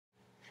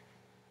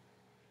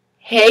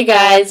Hey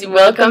guys,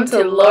 welcome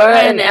to Laura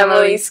and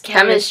Emily's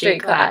chemistry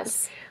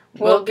class.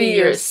 We'll be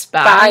your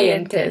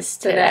scientists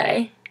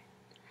today.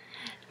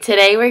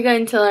 Today we're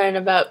going to learn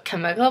about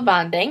chemical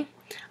bonding,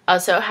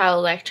 also how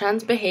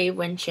electrons behave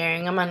when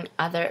sharing among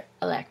other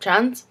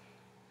electrons.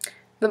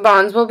 The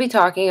bonds we'll be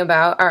talking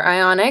about are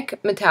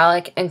ionic,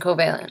 metallic, and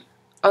covalent.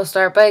 I'll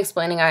start by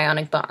explaining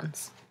ionic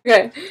bonds.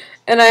 Okay,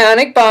 an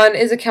ionic bond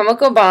is a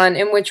chemical bond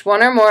in which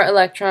one or more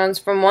electrons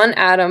from one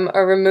atom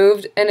are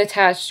removed and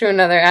attached to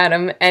another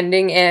atom,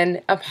 ending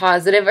in a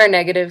positive or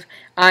negative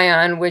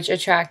ion which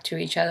attract to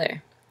each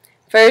other.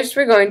 First,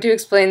 we're going to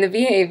explain the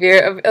behavior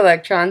of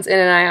electrons in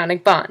an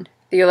ionic bond.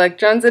 The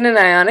electrons in an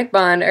ionic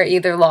bond are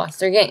either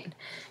lost or gained.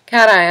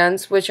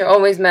 Cations, which are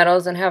always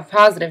metals and have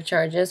positive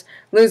charges,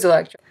 lose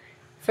electrons.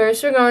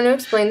 First, we're going to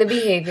explain the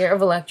behavior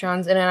of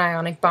electrons in an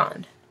ionic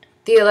bond.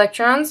 The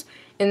electrons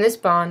in this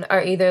bond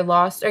are either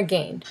lost or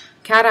gained.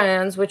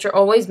 Cations, which are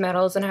always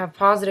metals and have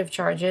positive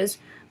charges,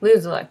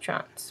 lose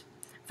electrons.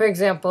 For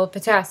example,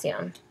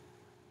 potassium.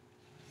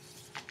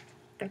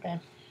 Okay.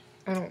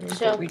 I don't know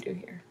what we do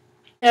here.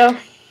 So,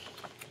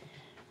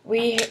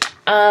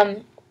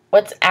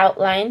 what's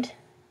outlined,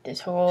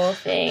 this whole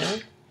thing,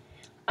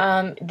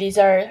 these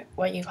are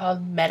what you call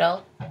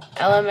metal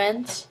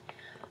elements,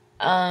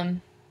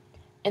 and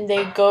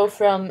they go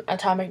from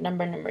atomic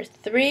number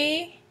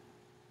 3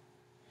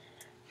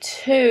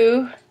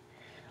 to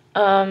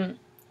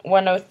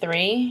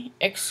 103,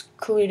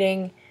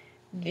 excluding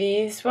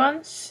these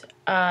ones.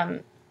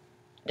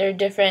 They're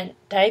different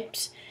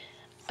types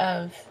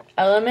of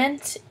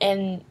elements,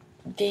 and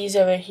these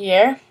over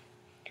here,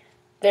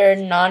 they're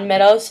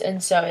non-metals,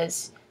 and so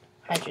is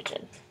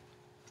hydrogen.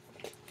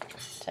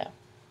 So,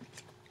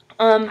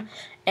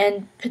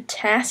 and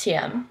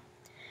potassium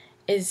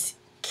is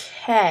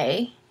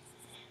K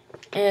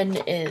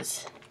and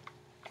is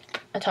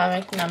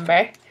atomic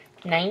number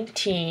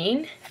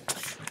 19.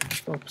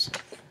 Oops.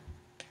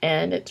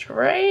 And it's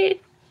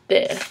right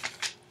there.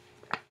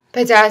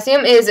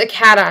 Potassium is a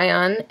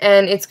cation,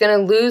 and it's going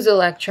to lose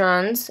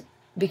electrons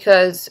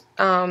because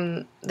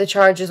the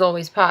charge is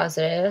always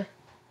positive.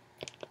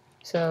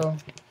 So,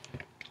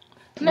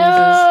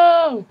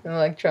 no! An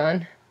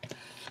electron.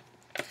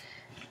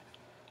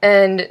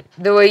 And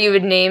the way you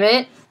would name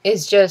it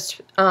is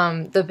just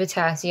the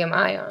potassium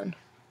ion.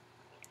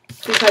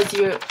 Because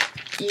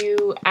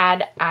you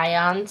add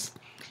ions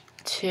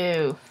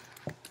to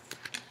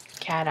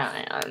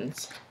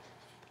cations.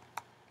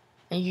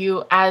 And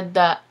you add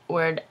the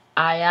word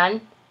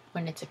ion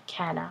when it's a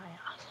cation.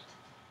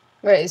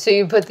 Right, so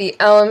you put the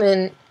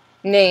element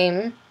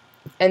name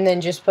and then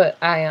just put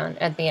ion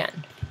at the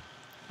end.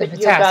 The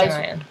potassium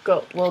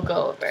ion. We'll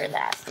go over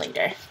that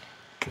later.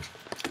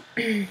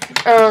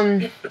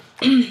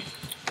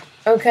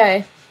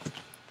 Okay.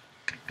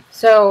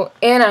 So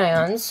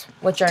anions,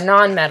 which are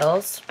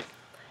nonmetals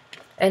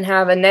and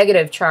have a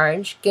negative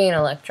charge, gain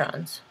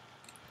electrons.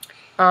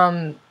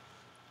 For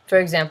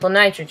example,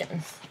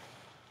 nitrogen.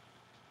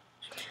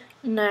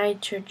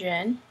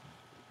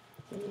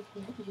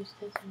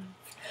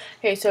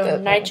 Okay, so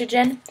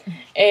nitrogen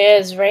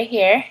is right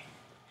here.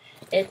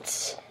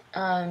 It's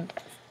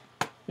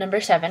number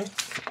 7.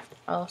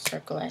 I'll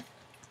circle it.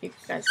 You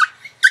guys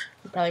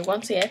probably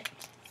won't see it,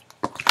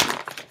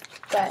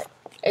 but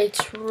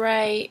it's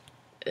right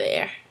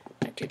there,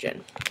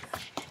 nitrogen,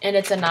 and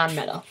it's a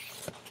nonmetal.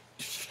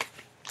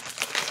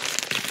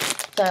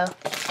 So,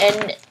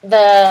 and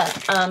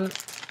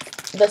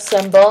the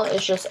symbol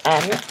is just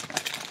N,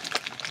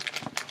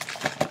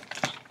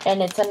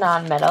 and it's a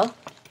nonmetal,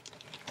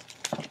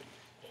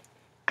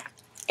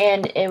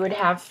 and it would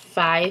have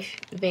 5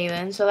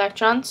 valence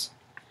electrons.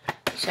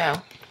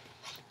 So,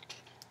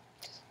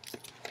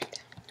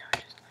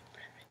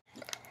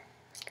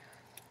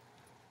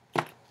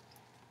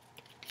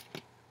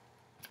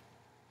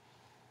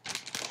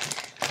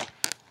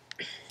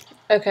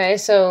 okay,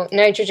 so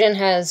nitrogen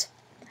has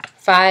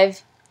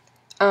 5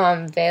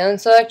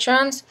 valence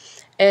electrons,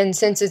 and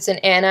since it's an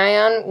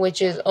anion, which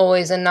is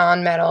always a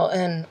nonmetal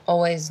and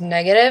always a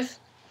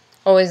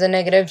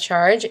negative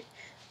charge,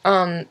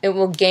 it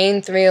will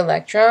gain 3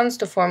 electrons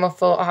to form a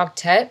full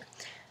octet,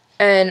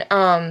 and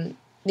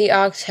the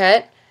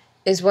octet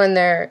is when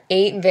there are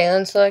 8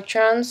 valence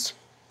electrons.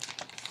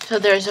 So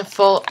there's a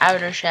full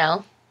outer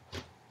shell.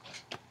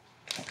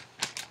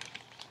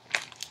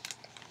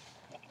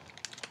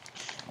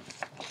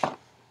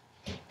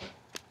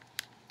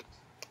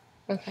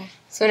 Okay,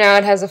 so now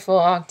it has a full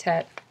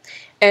octet.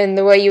 And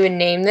the way you would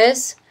name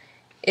this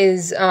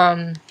is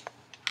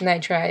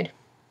nitride.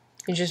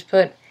 You just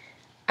put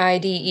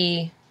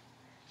IDE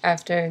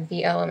after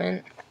the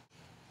element.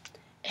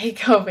 A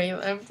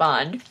covalent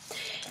bond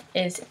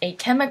is a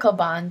chemical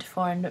bond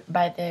formed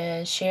by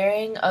the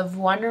sharing of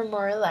one or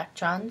more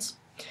electrons,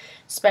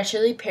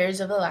 especially pairs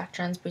of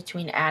electrons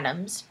between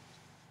atoms.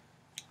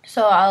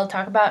 So I'll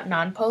talk about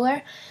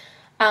nonpolar,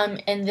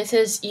 and this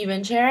is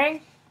even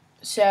sharing.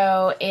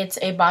 So it's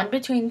a bond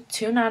between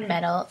 2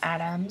 nonmetal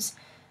atoms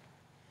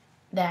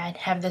that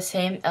have the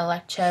same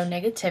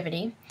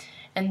electronegativity,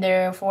 and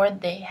therefore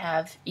they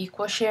have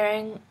equal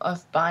sharing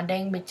of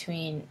bonding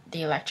between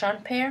the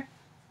electron pair.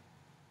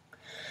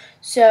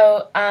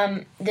 So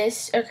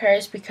this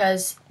occurs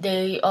because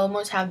they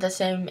almost have the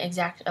same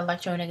exact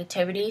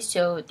electronegativity,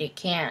 so they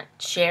can't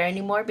share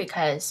anymore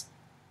because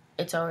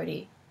it's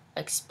already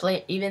like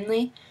split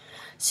evenly.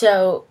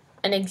 So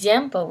an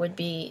example would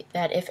be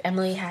that if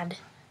Emily had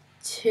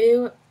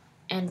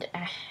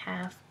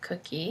 2.5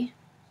 cookies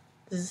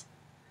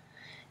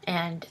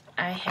and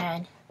I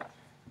had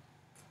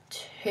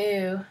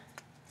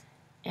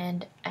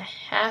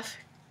 2.5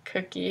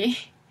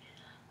 cookie,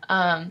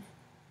 it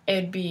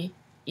would be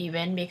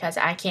even because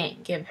I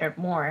can't give her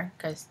more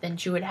because then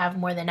she would have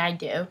more than I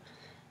do,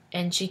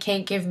 and she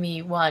can't give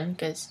me one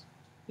because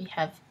we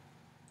have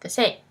the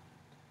same.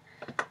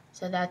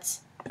 So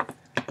that's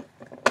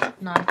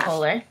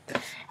nonpolar.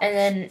 And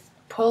then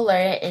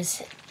polar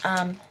is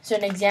so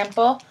an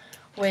example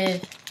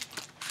with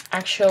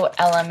actual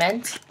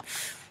element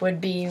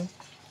would be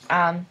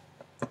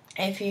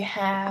if you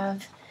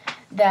have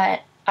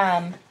that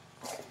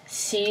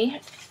C,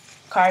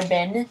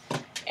 carbon,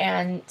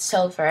 and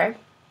sulfur,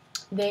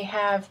 they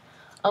have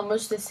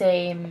almost the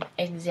same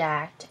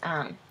exact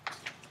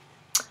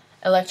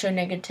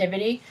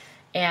electronegativity,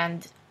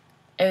 and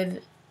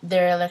their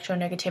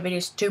electronegativity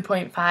is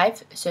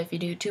 2.5. So if you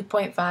do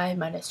 2.5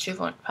 minus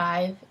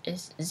 2.5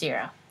 is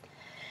 0.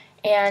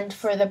 And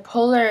for the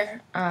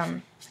polar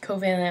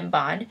covalent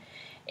bond,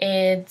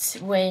 it's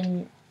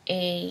when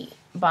a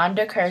bond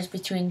occurs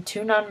between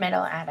two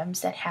nonmetal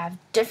atoms that have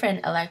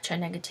different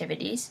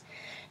electronegativities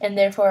and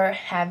therefore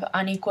have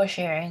unequal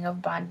sharing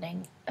of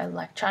bonding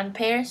electron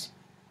pairs.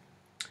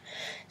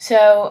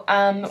 So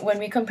when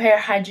we compare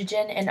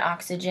hydrogen and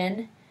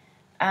oxygen,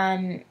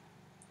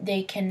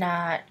 they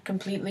cannot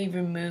completely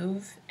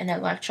remove an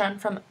electron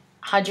from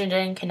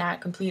hydrogen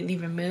cannot completely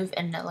remove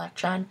an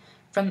electron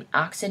from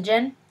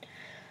oxygen.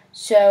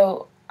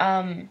 So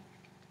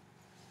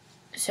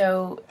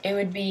so it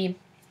would be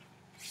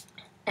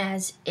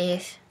as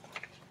if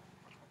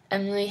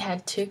Emily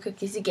had 2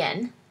 cookies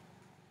again.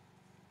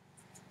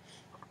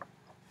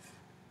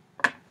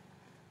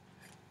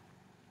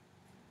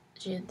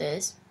 She did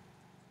this.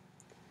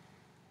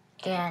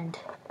 And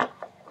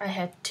I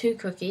had 2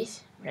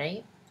 cookies,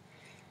 right?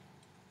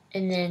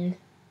 And then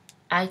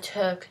I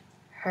took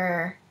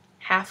her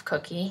half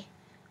cookie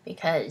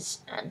because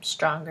I'm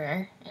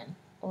stronger and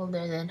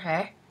older than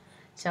her.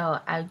 So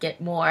I would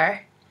get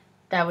more.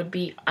 That would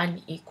be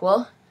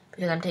unequal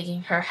because I'm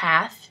taking her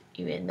half,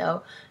 even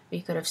though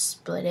we could have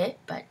split it,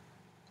 but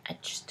I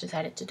just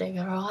decided to take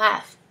her whole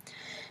half.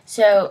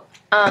 So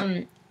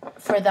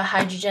for the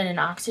hydrogen and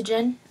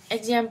oxygen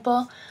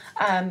example,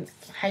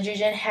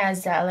 hydrogen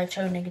has the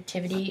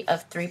electronegativity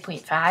of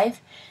 3.5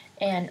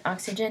 and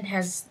oxygen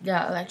has the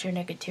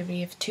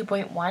electronegativity of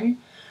 2.1.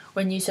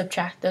 When you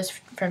subtract those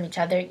from each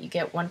other, you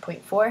get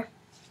 1.4,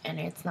 and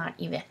it's not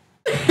even.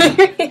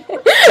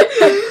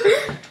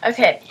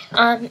 Okay,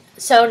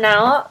 so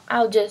now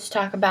I'll just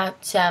talk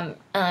about some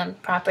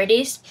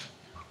properties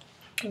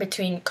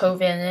between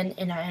covalent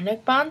and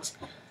ionic bonds.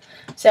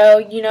 So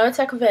you know it's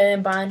a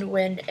covalent bond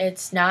when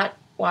it's not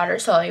water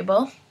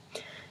soluble,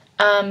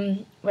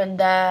 when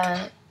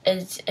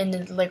it's in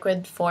the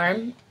liquid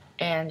form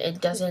and it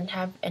doesn't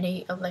have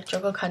any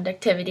electrical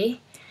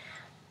conductivity,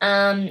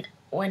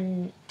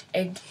 when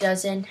it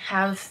doesn't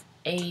have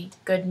a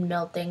good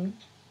melting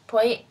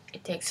point,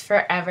 it takes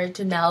forever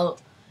to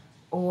melt,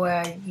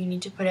 or you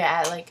need to put it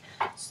at like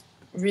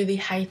really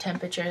high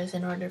temperatures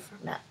in order for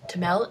to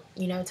melt.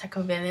 You know, it's a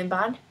covalent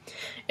bond.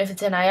 If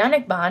it's an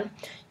ionic bond,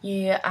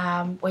 you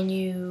when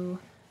you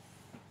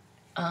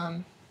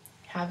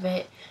have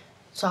it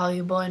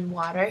soluble in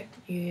water,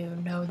 you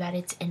know that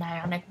it's an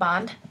ionic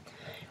bond.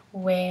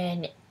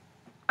 When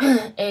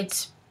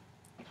it's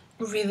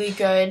really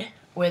good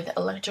with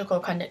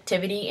electrical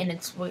conductivity in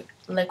its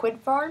liquid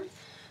form,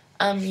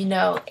 you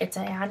know it's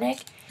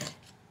ionic.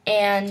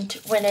 And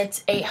when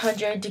it's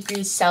 800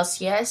 degrees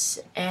Celsius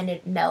and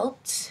it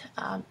melts,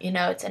 you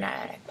know it's an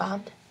ionic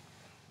bond.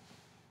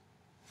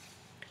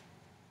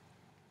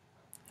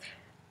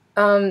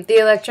 The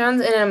electrons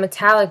in a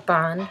metallic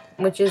bond,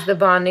 which is the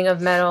bonding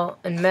of metal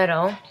and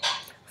metal,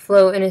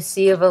 float in a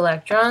sea of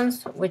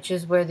electrons, which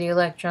is where the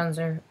electrons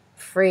are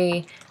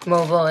free,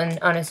 mobile, and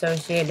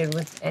unassociated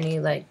with any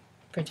like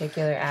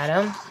particular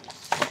atom.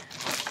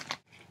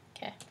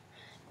 Okay.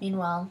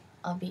 Meanwhile,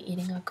 I'll be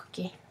eating a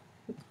cookie.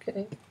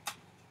 Okay.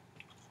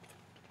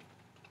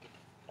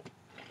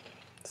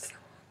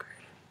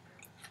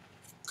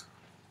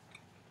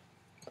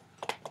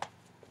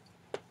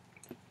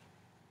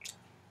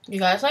 You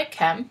guys like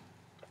chem?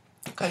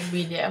 Because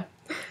we do.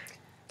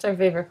 It's our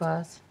favorite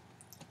class.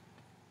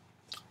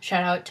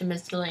 Shout out to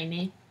Miss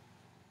Delaney.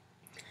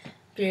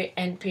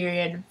 And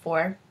period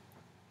 4.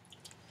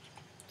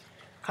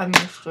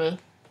 Chemistry.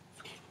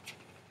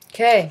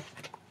 Okay,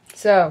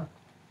 so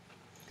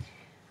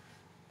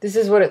this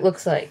is what it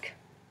looks like.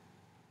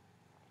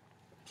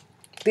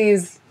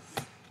 These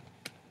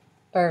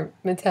are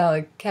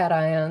metallic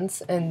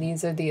cations, and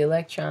these are the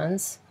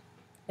electrons,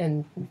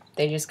 and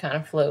they just kind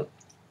of float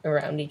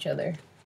around each other.